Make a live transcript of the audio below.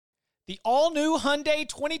The all-new Hyundai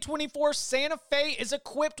 2024 Santa Fe is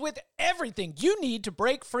equipped with everything you need to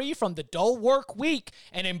break free from the dull work week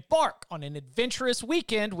and embark on an adventurous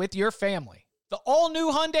weekend with your family. The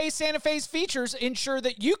all-new Hyundai Santa Fe's features ensure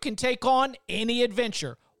that you can take on any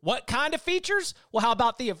adventure. What kind of features? Well, how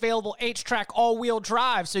about the available H-Track all-wheel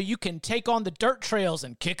drive so you can take on the dirt trails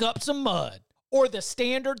and kick up some mud? Or the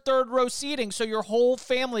standard third-row seating so your whole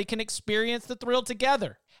family can experience the thrill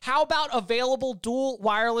together? How about available dual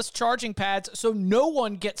wireless charging pads so no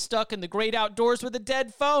one gets stuck in the great outdoors with a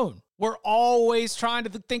dead phone? We're always trying to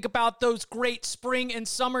think about those great spring and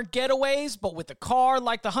summer getaways, but with a car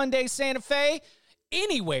like the Hyundai Santa Fe,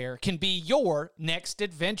 anywhere can be your next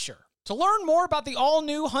adventure. To learn more about the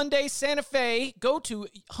all-new Hyundai Santa Fe, go to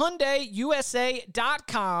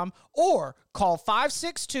HyundaiUSA.com or call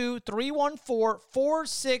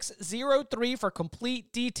 562-314-4603 for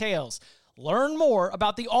complete details. Learn more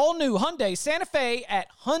about the all-new Hyundai Santa Fe at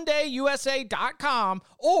HyundaiUSA.com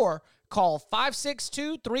or call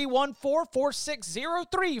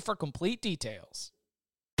 562-314-4603 for complete details.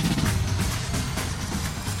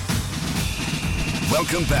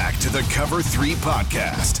 Welcome back to the Cover 3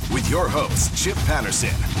 Podcast with your hosts, Chip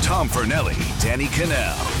Patterson, Tom Fernelli, Danny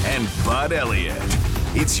Cannell, and Bud Elliott.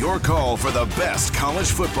 It's your call for the best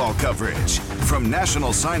college football coverage, from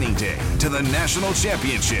National Signing Day to the National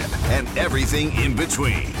Championship and everything in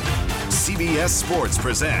between. CBS Sports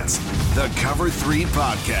presents the Cover 3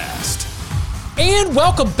 Podcast. And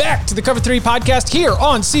welcome back to the Cover 3 Podcast here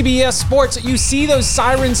on CBS Sports. You see those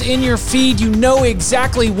sirens in your feed. You know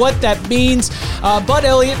exactly what that means. Bud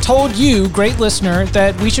Elliott told you, great listener,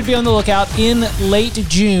 that we should be on the lookout in late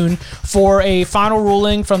June for a final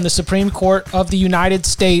ruling from the Supreme Court of the United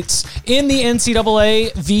States in the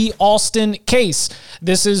NCAA v. Alston case.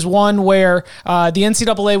 This is one where the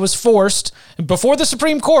NCAA was forced before the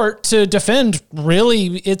Supreme Court to defend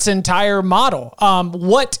really its entire model.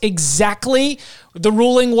 What exactly the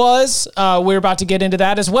ruling was, we're about to get into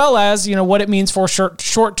that, as well as, you know, what it means for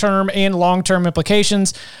short-term and long-term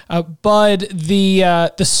implications. But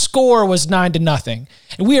the score was 9-0.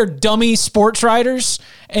 And we are dummy sports writers.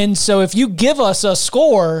 And so if you give us a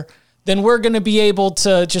score, then we're going to be able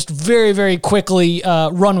to just very, very quickly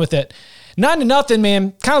run with it. 9-0,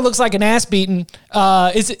 man, kind of looks like an ass beating.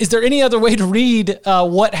 Is there any other way to read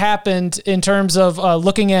what happened in terms of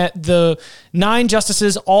looking at the 9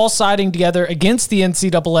 justices all siding together against the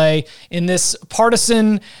NCAA in this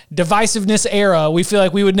partisan divisiveness era? We feel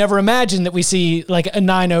like we would never imagine that we see like a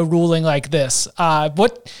 9-0 ruling like this.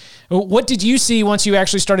 What did you see once you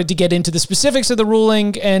actually started to get into the specifics of the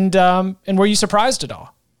ruling, and were you surprised at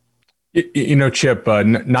all? You know, Chip,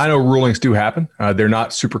 9-0 rulings do happen. They're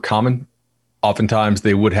not super common. Oftentimes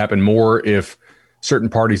they would happen more if certain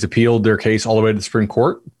parties appealed their case all the way to the Supreme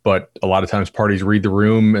Court, but a lot of times parties read the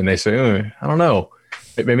room and they say, I don't know,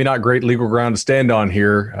 maybe not great legal ground to stand on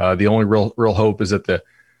here. The only real hope is that the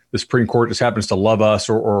Supreme Court just happens to love us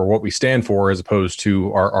or what we stand for, as opposed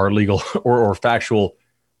to our legal or factual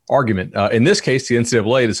argument. In this case, the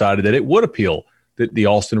NCAA decided that it would appeal the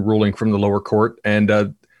Alston ruling from the lower court.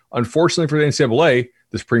 And unfortunately for the NCAA,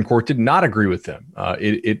 the Supreme Court did not agree with them.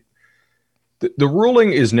 The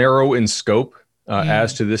ruling is narrow in scope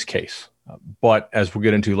as to this case, but as we'll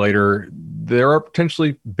get into later, there are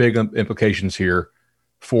potentially big implications here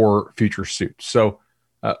for future suits. So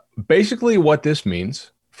basically what this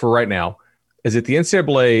means for right now is that the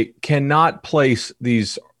NCAA cannot place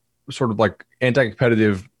these sort of like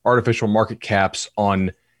anti-competitive artificial market caps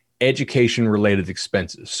on education-related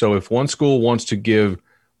expenses. So if one school wants to give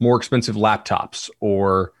more expensive laptops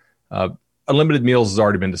or unlimited meals has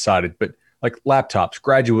already been decided, but like laptops,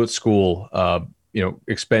 graduate school,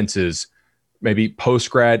 expenses, maybe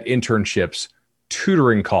post-grad internships,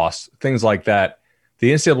 tutoring costs, things like that.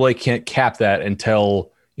 The NCAA can't cap that and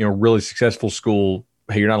tell, really successful school,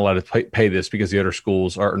 hey, you're not allowed to pay this because the other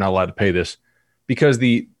schools are not allowed to pay this, because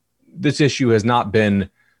this issue has not been,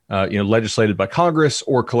 legislated by Congress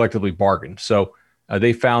or collectively bargained. So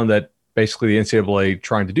they found that basically the NCAA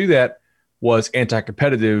trying to do that was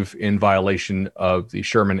anti-competitive in violation of the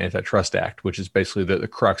Sherman Antitrust Act, which is basically the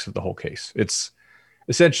crux of the whole case. It's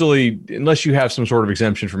essentially, unless you have some sort of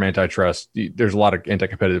exemption from antitrust, there's a lot of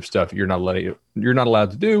anti-competitive stuff you're not allowed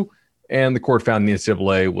to do, and the court found the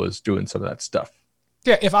NCAA was doing some of that stuff.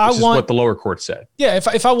 Yeah, is what the lower court said. Yeah,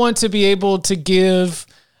 if I want to be able to give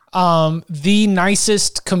the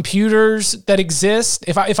nicest computers that exist,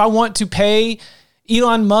 if I want to pay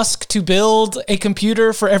Elon Musk to build a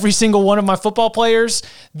computer for every single one of my football players,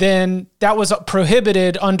 then that was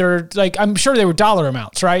prohibited under, like, I'm sure they were dollar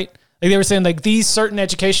amounts, right? Like they were saying, like these certain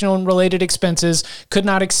educational and related expenses could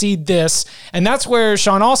not exceed this. And that's where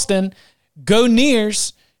Sean Austin, go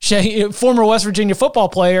Nears, former West Virginia football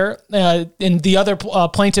player, and the other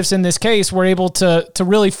plaintiffs in this case were able to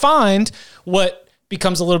really find what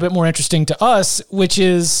becomes a little bit more interesting to us, which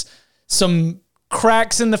is some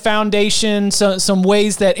cracks in the foundation, some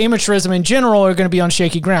ways that amateurism in general are going to be on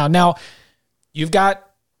shaky ground. Now, you've got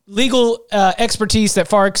legal expertise that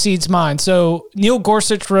far exceeds mine. So Neil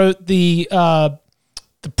Gorsuch wrote the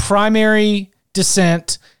primary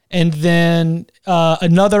dissent, and then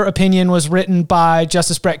another opinion was written by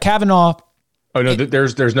Justice Brett Kavanaugh. Oh no,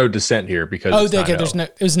 there's no dissent here because it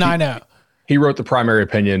was 9-0. He wrote the primary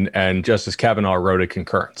opinion, and Justice Kavanaugh wrote a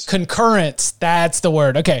concurrence. Concurrence, that's the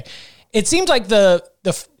word. Okay, it seems like the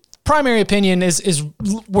primary opinion is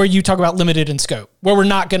where you talk about limited in scope, where we're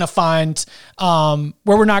not going to find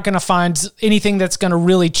anything that's going to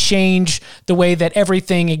really change the way that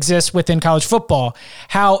everything exists within college football.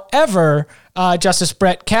 However, Justice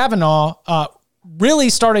Brett Kavanaugh really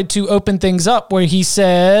started to open things up, where he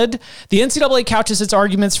said the NCAA couches its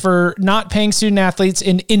arguments for not paying student athletes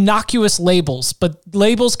in innocuous labels, but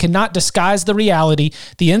labels cannot disguise the reality.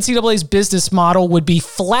 The NCAA's business model would be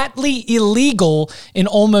flatly illegal in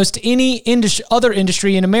almost any other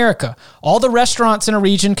industry in America. All the restaurants in a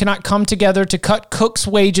region cannot come together to cut cooks'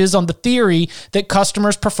 wages on the theory that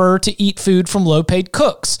customers prefer to eat food from low-paid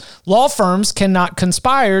cooks. Law firms cannot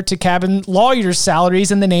conspire to cabin lawyers'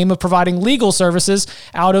 salaries in the name of providing legal services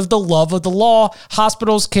out of the love of the law.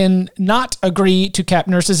 Hospitals cannot agree to cap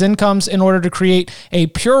nurses' incomes in order to create a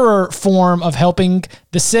purer form of helping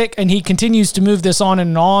the sick. And he continues to move this on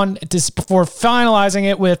and on before finalizing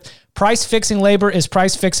it with price-fixing labor is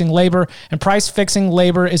price-fixing labor, and price-fixing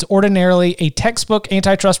labor is ordinarily a textbook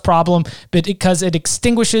antitrust problem because it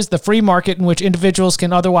extinguishes the free market in which individuals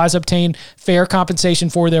can otherwise obtain fair compensation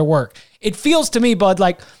for their work. It feels to me, Bud,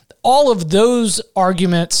 like all of those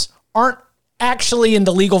arguments aren't actually in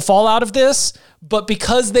the legal fallout of this, but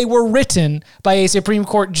because they were written by a Supreme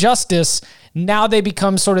Court justice, now they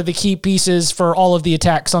become sort of the key pieces for all of the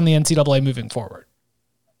attacks on the NCAA moving forward.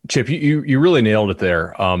 Chip, you really nailed it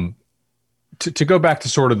there. To go back to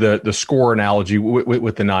sort of the score analogy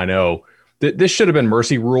with the 9-0, this should have been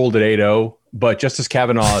mercy ruled at 8-0, but Justice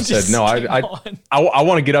Kavanaugh said, no, I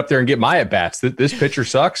want to get up there and get my at-bats. This pitcher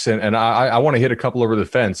sucks, and I want to hit a couple over the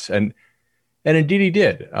fence. And indeed he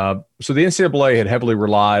did. So the NCAA had heavily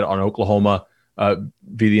relied on Oklahoma via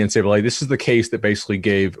the NCAA. This is the case that basically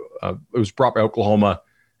gave, it was brought by Oklahoma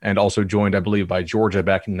and also joined, I believe, by Georgia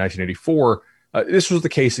back in 1984. This was the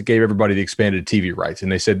case that gave everybody the expanded TV rights.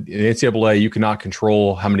 And they said, in the NCAA, you cannot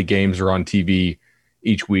control how many games are on TV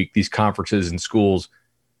each week. These conferences and schools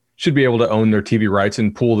should be able to own their TV rights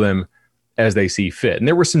and pool them as they see fit. And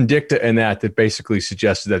there was some dicta in that basically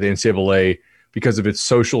suggested that the NCAA, because of its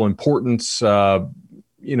social importance,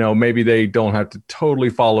 maybe they don't have to totally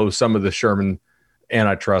follow some of the Sherman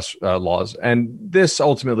antitrust laws. And this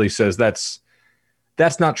ultimately says that's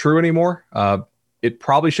not true anymore. It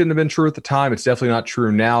probably shouldn't have been true at the time. It's definitely not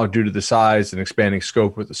true now due to the size and expanding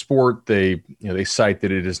scope of the sport. They cite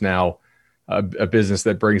that it is now a business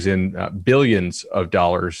that brings in billions of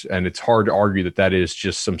dollars, and it's hard to argue that is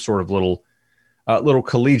just some sort of little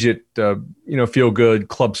collegiate, feel good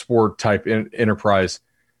club sport type enterprise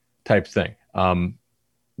type thing.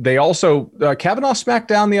 They also, Kavanaugh smacked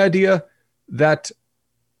down the idea that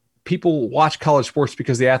people watch college sports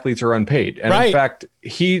because the athletes are unpaid. And right. In fact,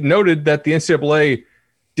 he noted that the NCAA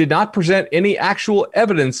did not present any actual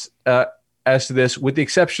evidence as to this, with the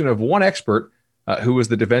exception of one expert who was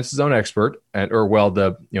the defense's own expert,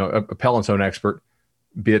 the appellant's own expert,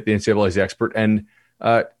 be it the NCAA's expert. And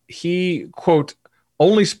he, quote,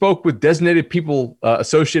 only spoke with designated people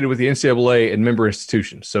associated with the NCAA and member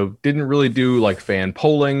institutions. So didn't really do like fan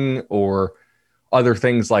polling or other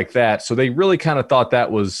things like that. So they really kind of thought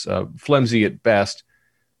that was flimsy at best.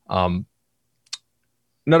 Another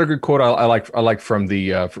good quote I like from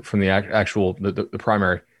the actual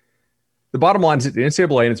primary. The bottom line is that the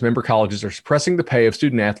NCAA and its member colleges are suppressing the pay of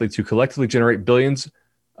student athletes who collectively generate billions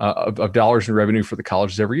of dollars in revenue for the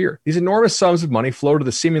colleges every year. These enormous sums of money flow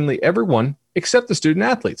to seemingly everyone except the student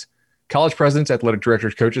athletes. College presidents, athletic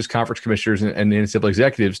directors, coaches, conference commissioners, and the NCAA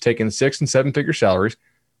executives take in 6- and 7-figure salaries.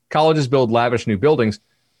 Colleges build lavish new buildings,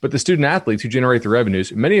 but the student athletes who generate the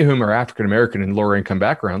revenues, many of whom are African-American and lower income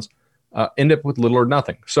backgrounds, end up with little or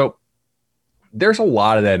nothing. So there's a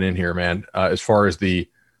lot of that in here, man, as far as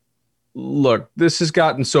look, this has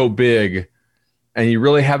gotten so big and you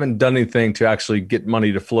really haven't done anything to actually get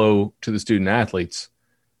money to flow to the student athletes.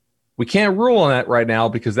 We can't rule on that right now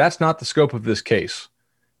because that's not the scope of this case.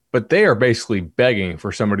 but they are basically begging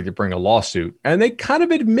for somebody to bring a lawsuit, and they kind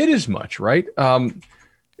of admit as much, right?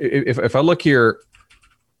 If I look here,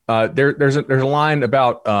 there's a line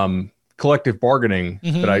about collective bargaining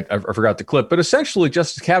that I forgot to clip, but essentially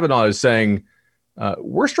Justice Kavanaugh is saying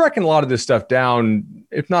we're striking a lot of this stuff down,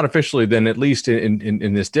 if not officially, then at least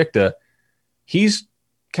in this dicta. He's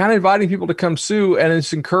kind of inviting people to come sue, and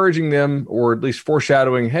it's encouraging them, or at least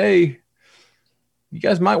foreshadowing, hey, you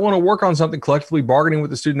guys might want to work on something collectively bargaining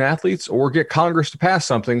with the student athletes, or get Congress to pass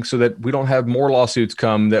something so that we don't have more lawsuits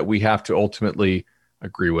come that we have to ultimately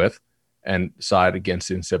agree with and side against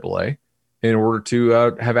the NCAA in order to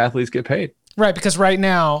have athletes get paid. Right, because right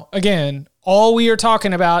now, again, all we are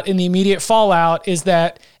talking about in the immediate fallout is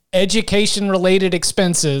that education-related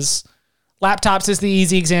expenses. Laptops is the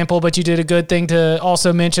easy example, but you did a good thing to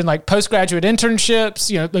also mention like postgraduate internships.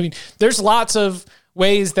 There's lots of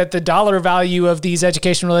ways that the dollar value of these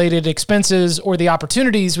education-related expenses or the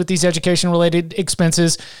opportunities with these education-related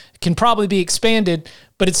expenses can probably be expanded,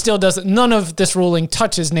 but it still doesn't. None of this ruling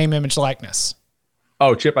touches name, image, likeness.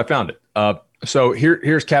 Oh, Chip, I found it. So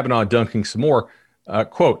here's Kavanaugh dunking some more.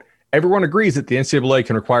 Quote, everyone agrees that the NCAA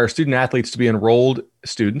can require student athletes to be enrolled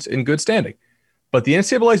students in good standing. But the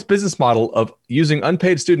NCAA's business model of using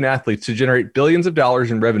unpaid student athletes to generate billions of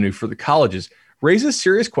dollars in revenue for the colleges raises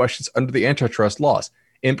serious questions under the antitrust laws.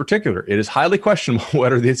 In particular, it is highly questionable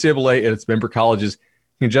whether the NCAA and its member colleges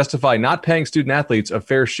can justify not paying student athletes a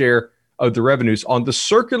fair share of the revenues on the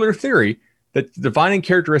circular theory that the defining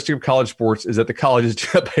characteristic of college sports is that the colleges do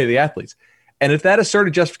not pay the athletes. And if that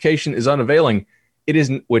asserted justification is unavailing, it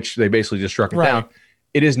isn't, which they basically just struck it down.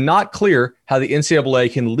 It is not clear how the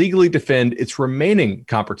NCAA can legally defend its remaining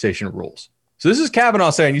compensation rules. So this is Kavanaugh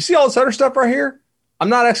saying, you see all this other stuff right here? I'm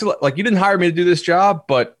not actually, like, you didn't hire me to do this job,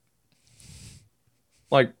 but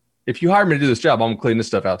like, if you hire me to do this job, I'm going to clean this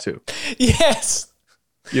stuff out too. Yes.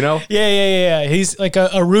 You know? Yeah. He's like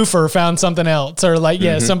a roofer found something else, or like,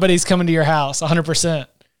 somebody's coming to your house 100%.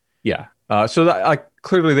 Yeah. So that, like,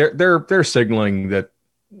 clearly they're signaling that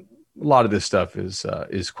a lot of this stuff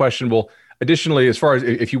is questionable. Additionally, as far as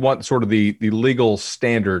if you want sort of the legal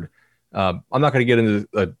standard, I'm not going to get into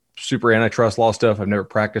the super antitrust law stuff. I've never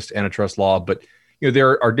practiced antitrust law, but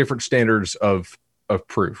there are different standards of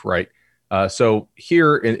proof, right? So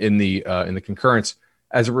here in the concurrence,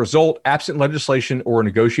 as a result, absent legislation or a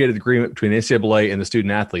negotiated agreement between the NCAA and the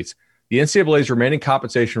student athletes, the NCAA's remaining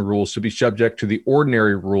compensation rules should be subject to the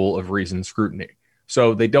ordinary rule of reason scrutiny.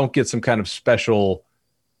 So they don't get some kind of special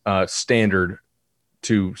standard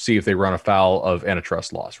to see if they run afoul of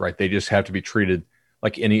antitrust laws, right? They just have to be treated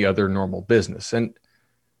like any other normal business. And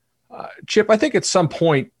Chip, I think at some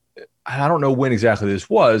point, I don't know when exactly this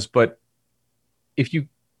was, but if you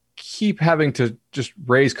keep having to just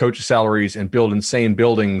raise coaches' salaries and build insane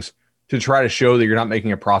buildings to try to show that you're not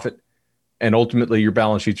making a profit, and ultimately your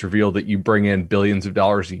balance sheets reveal that you bring in billions of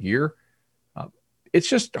dollars a year, it's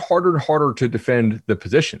just harder and harder to defend the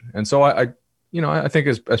position. And so I think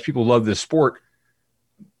as people love this sport,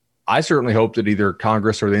 I certainly hope that either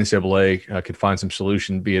Congress or the NCAA could find some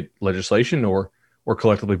solution, be it legislation or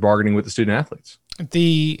collectively bargaining with the student athletes.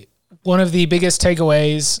 One of the biggest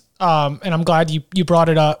takeaways, and I'm glad you brought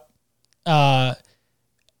it up,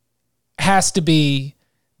 has to be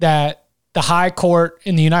that the high court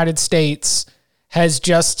in the United States has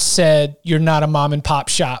just said, you're not a mom and pop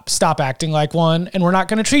shop. Stop acting like one, and we're not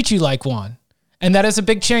going to treat you like one. And that is a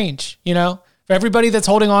big change, for everybody that's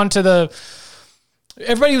holding on to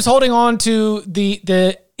everybody who's holding on to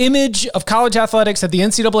the image of college athletics that the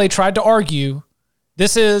NCAA tried to argue.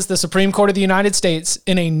 This is the Supreme Court of the United States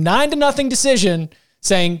in a 9-0 decision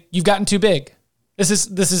saying you've gotten too big. This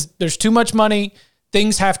is there's too much money.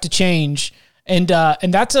 Things have to change. And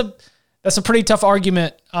that's a pretty tough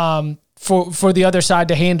argument for the other side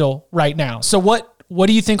to handle right now. So what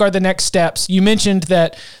do you think are the next steps? You mentioned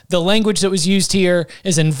that the language that was used here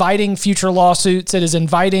is inviting future lawsuits. It is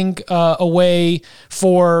inviting a way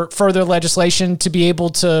for further legislation to be able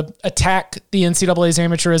to attack the NCAA's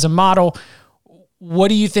amateurism model. What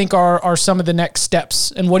do you think are some of the next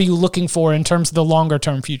steps, and what are you looking for in terms of the longer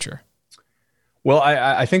term future? Well,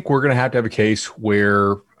 I think we're going to have a case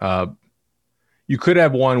where you could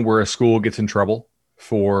have one where a school gets in trouble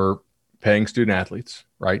for paying student athletes,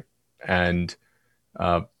 right? And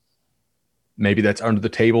maybe that's under the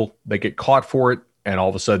table. They get caught for it, and all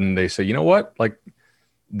of a sudden they say, you know what? Like,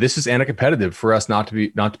 this is anti-competitive for us not to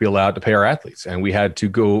be allowed to pay our athletes, and we had to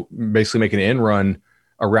go basically make an end run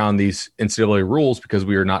around these NCAA rules because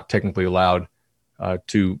we are not technically allowed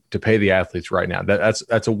to pay the athletes right now.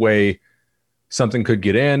 That's a way something could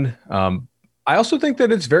get in. I also think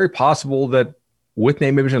that it's very possible that with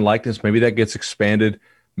name, image, and likeness, maybe that gets expanded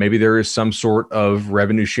Maybe there is some sort of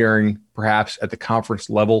revenue sharing, perhaps at the conference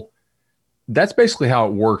level. That's basically how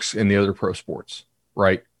it works in the other pro sports,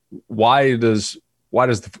 right? Why does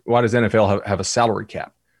NFL have a salary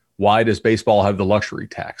cap? Why does baseball have the luxury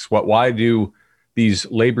tax? Why do these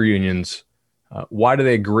labor unions? Why do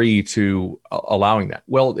they agree to allowing that?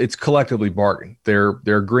 Well, it's collectively bargained. They're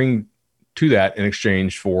agreeing to that in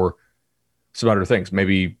exchange for some other things,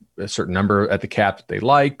 maybe a certain number at the cap that they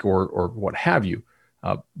like, or what have you.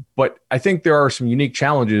 But I think there are some unique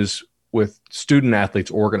challenges with student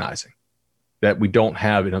athletes organizing that we don't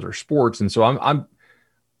have in other sports, and so I'm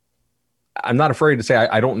not afraid to say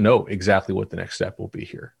I don't know exactly what the next step will be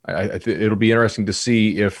here. It'll be interesting to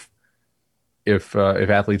see if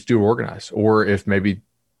athletes do organize, or if maybe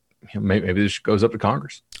this goes up to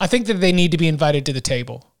Congress. I think that they need to be invited to the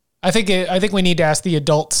table. I think we need to ask the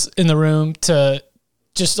adults in the room to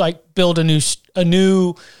just like build a new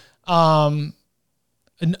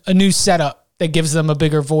setup that gives them a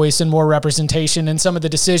bigger voice and more representation in some of the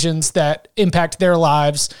decisions that impact their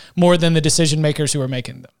lives more than the decision makers who are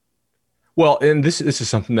making them. Well, and this is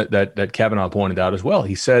something that Kavanaugh pointed out as well.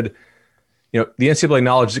 He said, the NCAA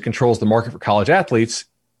acknowledges it controls the market for college athletes,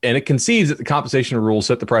 and it concedes that the compensation rules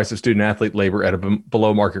set the price of student athlete labor at a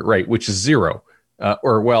below market rate, which is zero. I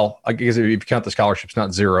guess if you count the scholarships,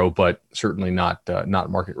 not zero, but certainly not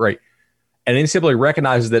market rate. And NCAA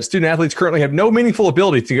recognizes that student athletes currently have no meaningful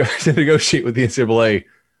ability to negotiate with the NCAA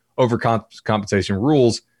over compensation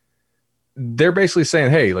rules. They're basically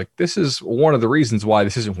saying, hey, like, this is one of the reasons why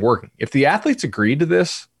this isn't working. If the athletes agreed to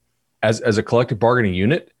this as a collective bargaining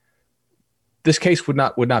unit, this case would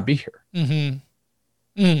not be here.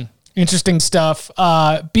 Mm-hmm. Interesting stuff.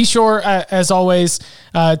 Be sure, as always,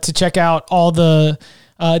 to check out all the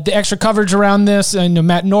extra coverage around this.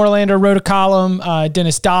 Matt Norlander wrote a column.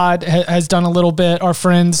 Dennis Dodd has done a little bit. Our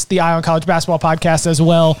friends, the Eye on College Basketball podcast as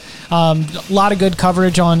well. A lot of good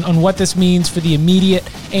coverage on what this means for the immediate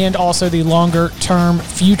and also the longer-term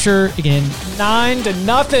future. Again,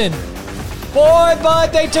 9-0. Boy,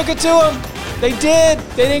 Bud, they took it to them. They did.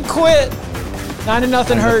 They didn't quit.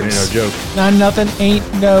 9-0 hurts. Ain't no joke. 9-0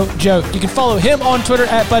 ain't no joke. You can follow him on Twitter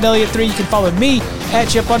at BudElliott3. You can follow me at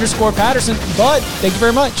Chip_Patterson. Bud, thank you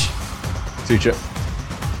very much. See you, Chip.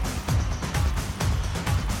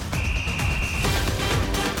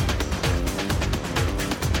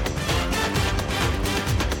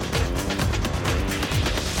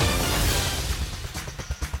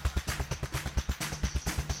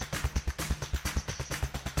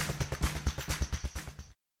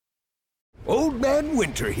 Old Man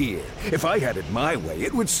Winter here. If I had it my way,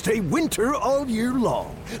 it would stay winter all year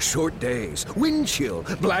long. Short days, wind chill,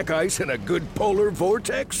 black ice, and a good polar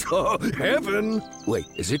vortex. Oh, heaven. Wait,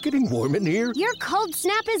 is it getting warm in here? Your cold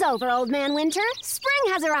snap is over, Old Man Winter.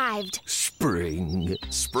 Spring has arrived. Spring.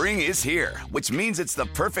 Spring is here, which means it's the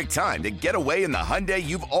perfect time to get away in the Hyundai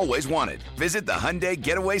you've always wanted. Visit the Hyundai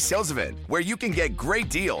Getaway Sales Event, where you can get great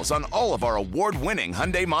deals on all of our award-winning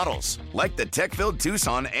Hyundai models, like the tech-filled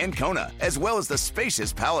Tucson and Kona, as well as the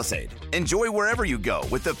spacious Palisade. Enjoy wherever you go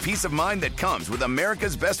with the peace of mind that comes with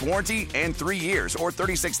America's best warranty and 3 years or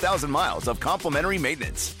 36,000 miles of complimentary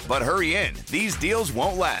maintenance. But hurry in, these deals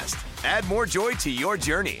won't last. Add more joy to your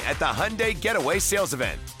journey at the Hyundai Getaway Sales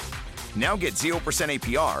Event. Now get 0%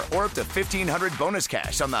 APR or up to $1,500 bonus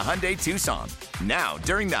cash on the Hyundai Tucson. Now,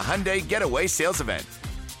 during the Hyundai Getaway Sales Event.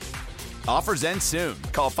 Offers end soon.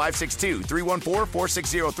 Call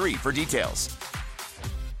 562-314-4603 for details.